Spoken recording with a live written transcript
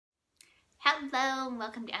Hello and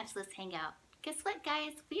welcome to Angela's Hangout. Guess what,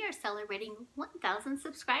 guys? We are celebrating 1,000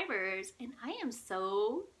 subscribers and I am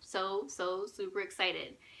so super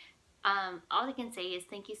excited. All I can say is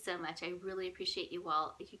thank you so much. I really appreciate you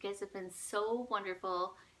all. You guys have been so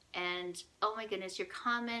wonderful, and oh my goodness, your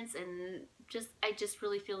comments and I just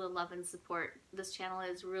really feel the love and support. This channel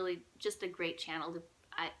is really just a great channel.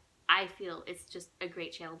 I feel it's just a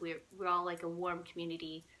great channel. We're all like a warm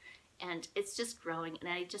community. And it's just growing, and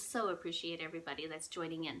I just so appreciate everybody that's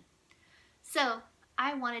joining in. So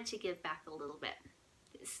I wanted to give back a little bit.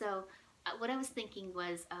 So what I was thinking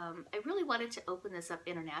was I really wanted to open this up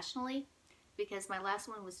internationally, because my last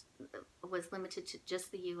one was limited to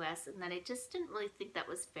just the US, and then I just didn't really think that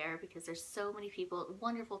was fair because there's so many people,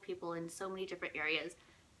 wonderful people in so many different areas,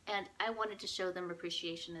 and I wanted to show them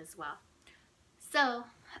appreciation as well. So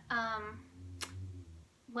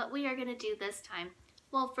what we are going to do this time,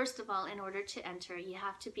 well, first of all, in order to enter, you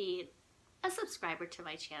have to be a subscriber to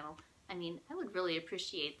my channel. I mean, I would really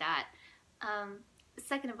appreciate that.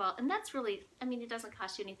 Second of all, and that's really, I mean, it doesn't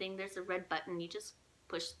cost you anything. There's a red button. You just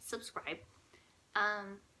push subscribe.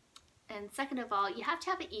 And second of all, you have to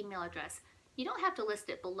have an email address. You don't have to list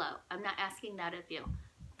it below. I'm not asking that of you.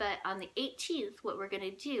 But on the 18th, what we're going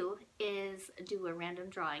to do is do a random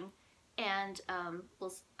drawing. And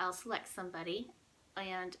I'll select somebody.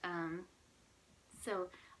 And so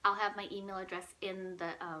I'll have my email address in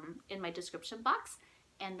the in my description box,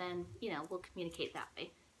 and then we'll communicate that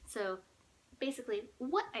way. So basically,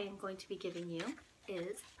 what I am going to be giving you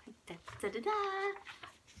is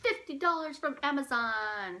 $50 from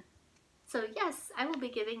Amazon. So yes, I will be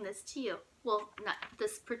giving this to you. Well, not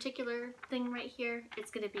this particular thing right here.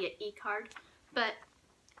 It's going to be an e-card, but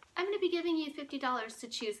I'm going to be giving you $50 to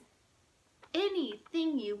choose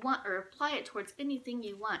anything you want, or apply it towards anything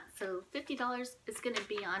you want. So $50 is going to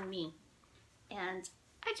be on me, and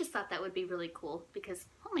I just thought that would be really cool because,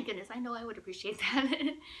 oh my goodness, I know I would appreciate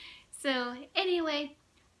that. So anyway,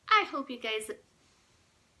 I hope you guys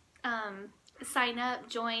sign up,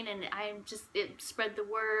 join, and spread the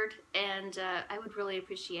word, and I would really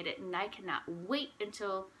appreciate it. And I cannot wait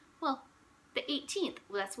until, well, the 18th.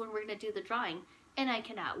 Well, that's when we're going to do the drawing, and I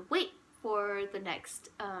cannot wait for the next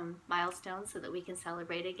milestone so that we can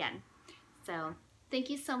celebrate again. So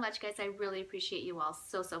thank you so much, guys. I really appreciate you all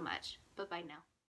so much. Bye-bye now.